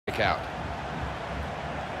out.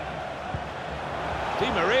 Di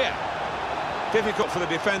Maria. Difficult for the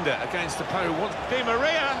defender against the player who wants... Di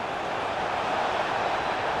Maria!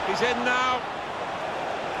 He's in now.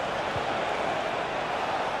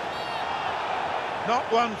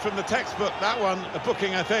 Not one from the textbook, that one, a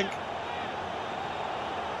booking, I think.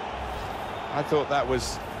 I thought that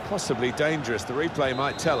was possibly dangerous. The replay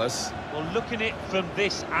might tell us. Well, looking at it from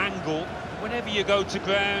this angle, whenever you go to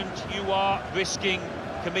ground, you are risking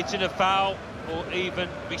committing a foul or even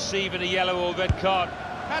receiving a yellow or red card.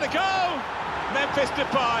 Had a go! Memphis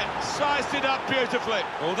Depay sized it up beautifully.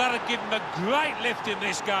 Well, that'll give him a great lift in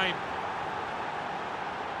this game.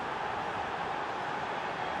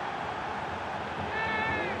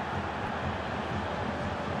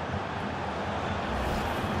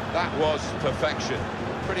 That was perfection.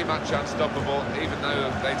 Pretty much unstoppable, even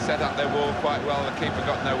though they'd set up their wall quite well. The keeper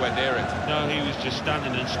got nowhere near it. No, he was just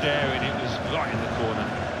standing and staring. It was right in the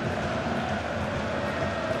corner.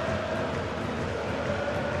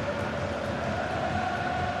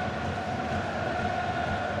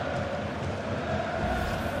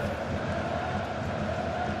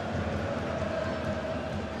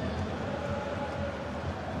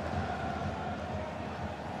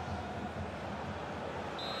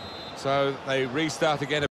 So they restart again.